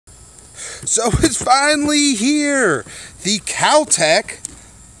So it's finally here, the CowTech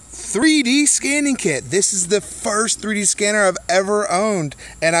 3D scanning kit. This is the first 3D scanner I've ever owned,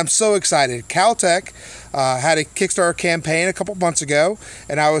 and I'm so excited. CowTech had a Kickstarter campaign a couple months ago,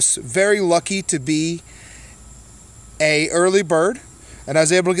 and I was very lucky to be an early bird, and I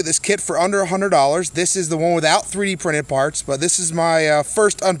was able to get this kit for under $100. This is the one without 3D printed parts, but this is my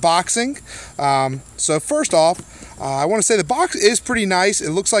first unboxing. So first off, I want to say the box is pretty nice.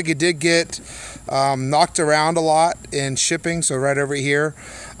 It looks like it did get knocked around a lot in shipping, so right over here.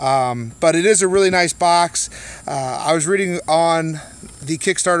 But it is a really nice box. I was reading on the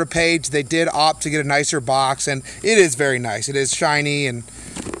Kickstarter page, they did opt to get a nicer box, and it is very nice. It is shiny, and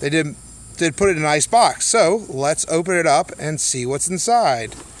they did put it in a nice box. So let's open it up and see what's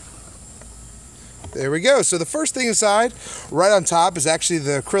inside. There we go. So the first thing inside, right on top, is actually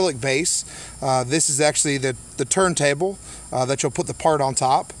the acrylic base. This is actually the turntable that you'll put the part on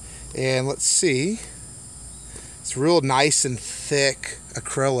top. And let's see. It's real nice and thick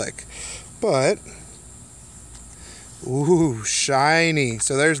acrylic. But, ooh, shiny.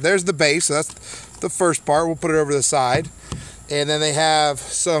 So there's the base. So that's the first part. We'll put it over to the side. And then they have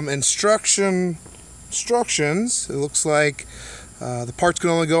some instructions. It looks like the parts can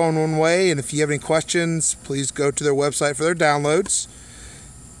only go in one way, and if you have any questions, please go to their website for their downloads.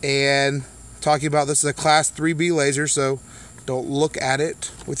 And talking about, this is a class 3B laser, so don't look at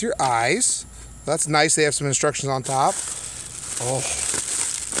it with your eyes. That's nice. They have some instructions on top. Oh,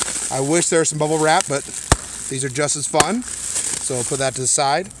 I wish there was some bubble wrap, but these are just as fun. So I'll put that to the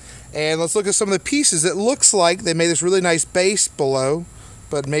side. And let's look at some of the pieces. It looks like they made this really nice base below,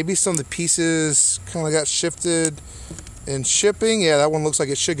 but maybe some of the pieces kind of got shifted in shipping. Yeah, that one looks like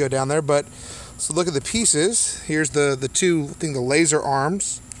it should go down there. But so look at the pieces. Here's the two, I think, the laser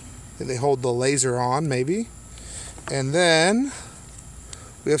arms that they hold the laser on, maybe. And then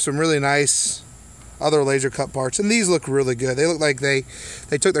we have some really nice other laser cut parts, and these look really good. They look like they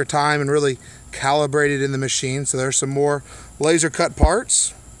took their time and really calibrated in the machine. So there's some more laser cut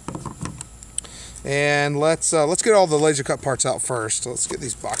parts. And let's get all the laser cut parts out first. Let's get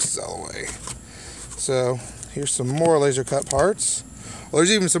these boxes out of the way. So here's some more laser cut parts. Well,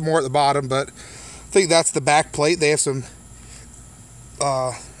 there's even some more at the bottom, but I think that's the back plate. They have some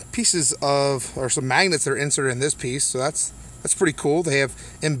pieces of, or some magnets that are inserted in this piece, so that's pretty cool. They have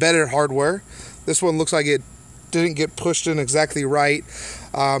embedded hardware. This one looks like it didn't get pushed in exactly right.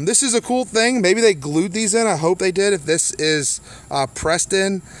 This is a cool thing. Maybe they glued these in. I hope they did. If this is pressed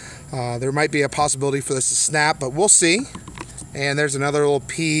in, there might be a possibility for this to snap, but we'll see. And there's another little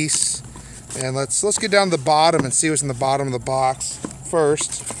piece. And let's get down to the bottom and see what's in the bottom of the box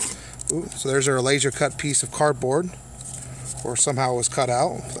first. Ooh, so there's our laser cut piece of cardboard, or somehow it was cut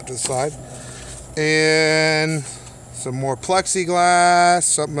out. Put that to the side. And some more plexiglass.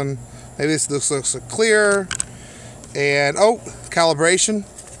 Something. Maybe this looks clear. And oh, calibration.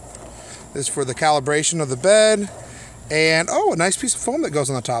 This is for the calibration of the bed. And oh, a nice piece of foam that goes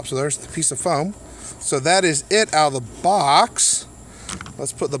on the top. So there's the piece of foam. So that is it out of the box.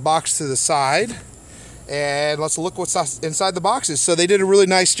 Let's put the box to the side, and let's look what's inside the boxes. So they did a really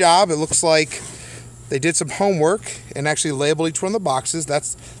nice job. It looks like they did some homework and actually labeled each one of the boxes.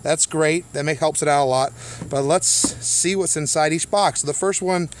 That's great. That helps it out a lot. But let's see what's inside each box. So the first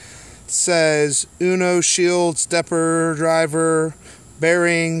one says Uno, shield, stepper, driver,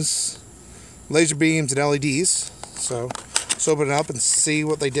 bearings, laser beams, and LEDs. So let's open it up and see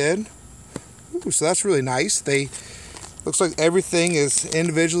what they did. Ooh, so that's really nice. Looks like everything is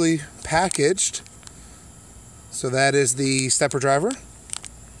individually packaged. So that is the stepper driver.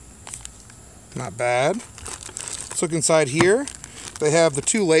 Not bad. Let's look inside here. They have the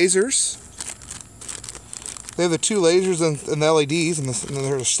two lasers. They have the two lasers and the LEDs, and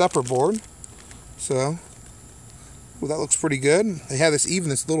there's a stepper board. So, well, that looks pretty good. They have this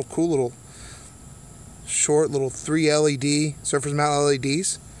little cool little short little 3 LED surface mount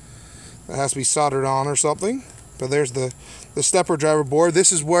LEDs. That has to be soldered on or something. But there's the stepper driver board.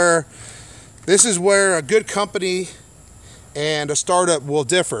 This is where a good company and a startup will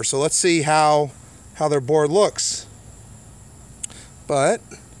differ. So let's see how their board looks. But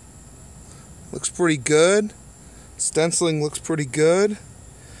looks pretty good. Stenciling looks pretty good.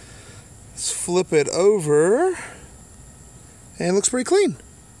 Let's flip it over, and it looks pretty clean.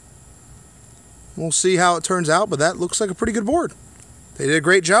 We'll see how it turns out, but that looks like a pretty good board. They did a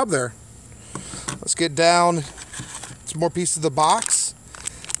great job there. Let's get down some more pieces of the box.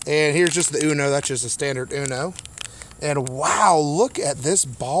 And here's just the Uno. That's just a standard Uno. And wow, look at this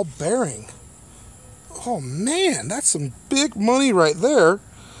ball bearing. Oh man, that's some big money right there.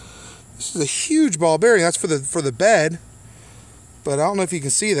 This is a huge ball bearing. That's for the bed. But I don't know if you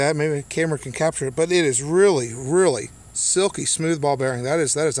can see that. Maybe the camera can capture it. But it is really, really silky smooth ball bearing. That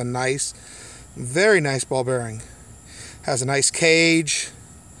is a nice, very nice ball bearing. Has a nice cage.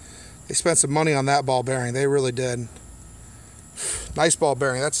 They spent some money on that ball bearing. They really did. Nice ball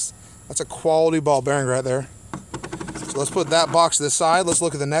bearing. That's a quality ball bearing right there. So let's put that box to the side. Let's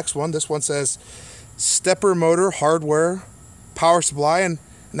look at the next one. This one says stepper motor, hardware, power supply, and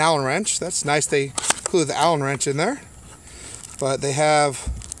an Allen wrench. That's nice. They include the Allen wrench in there. But they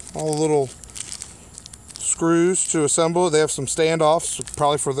have all the little screws to assemble. They have some standoffs,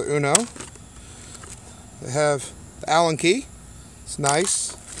 probably for the Uno. They have the Allen key. It's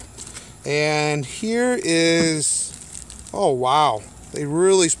nice. And here is, oh wow, they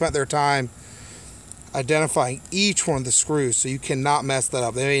really spent their time identifying each one of the screws, so you cannot mess that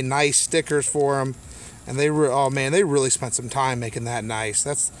up. They made nice stickers for them, and they oh man, they really spent some time making that nice.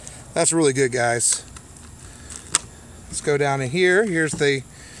 That's really good, guys. Let's go down in here. Here's the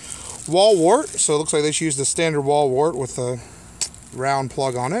wall wart. So it looks like they just used the standard wall wart with a round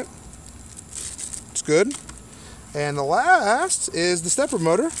plug on it. It's good. And the last is the stepper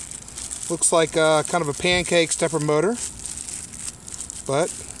motor. Looks like kind of a pancake stepper motor, but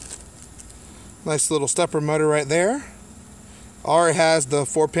nice little stepper motor right there. Already has the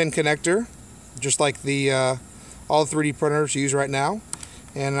 4-pin connector, just like the all the 3D printers use right now,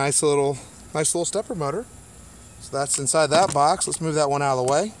 and a nice little stepper motor. So that's inside that box. Let's move that one out of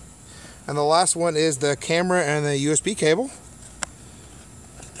the way. And the last one is the camera and the USB cable.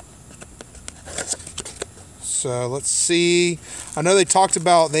 So let's see. I know they talked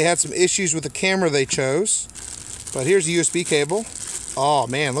about they had some issues with the camera they chose, but here's the USB cable. Oh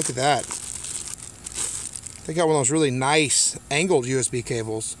man, look at that. They got one of those really nice angled USB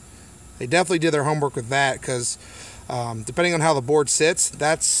cables. They definitely did their homework with that, because depending on how the board sits,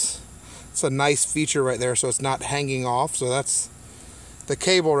 it's a nice feature right there, so it's not hanging off. So that's the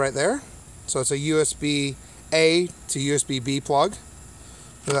cable right there. So it's a USB A to USB B plug.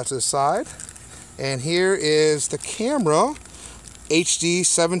 Move that to the side. And here is the camera, HD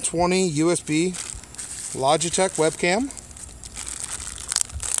 720 USB Logitech webcam.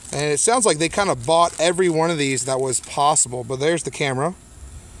 And it sounds like they kind of bought every one of these that was possible, but there's the camera.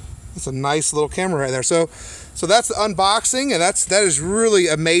 It's a nice little camera right there. So that's the unboxing, and that is really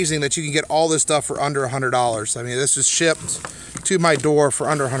amazing that you can get all this stuff for under $100. I mean, this is shipped to my door for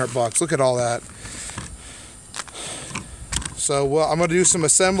under $100. Look at all that. So, well, I'm going to do some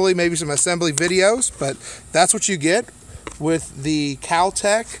assembly, maybe some assembly videos, but that's what you get with the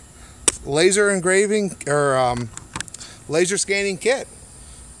CowTech laser engraving or laser scanning kit.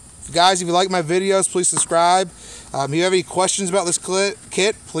 Guys, if you like my videos, please subscribe. If you have any questions about this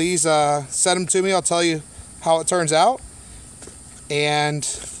kit, please send them to me. I'll tell you how it turns out. And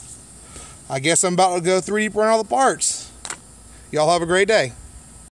I guess I'm about to go 3D print all the parts. Y'all have a great day.